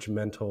negative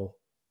judgmental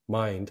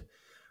mind,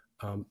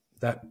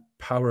 that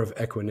power of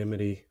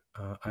equanimity,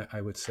 I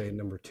would say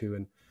number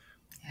 2.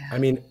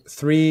 And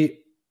 3,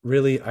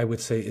 really, I would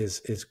say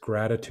is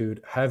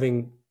gratitude,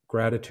 having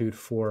gratitude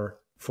for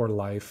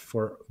life,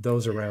 for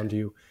those around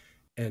you,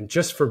 and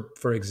just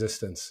for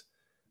existence.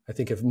 I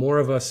think if more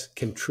of us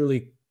can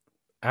truly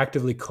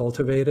actively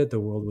cultivate it, the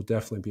world will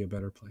definitely be a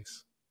better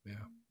place.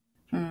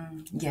 Yeah.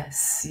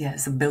 Yes,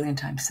 yes, a billion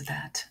times to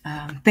that.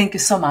 Thank you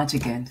so much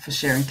again for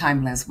sharing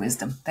timeless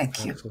wisdom.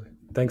 Thank you. Absolutely.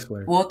 Thanks,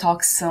 Blair. We'll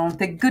talk soon.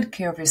 Take good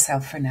care of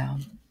yourself for now.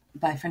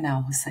 Bye for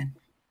now, Hosein.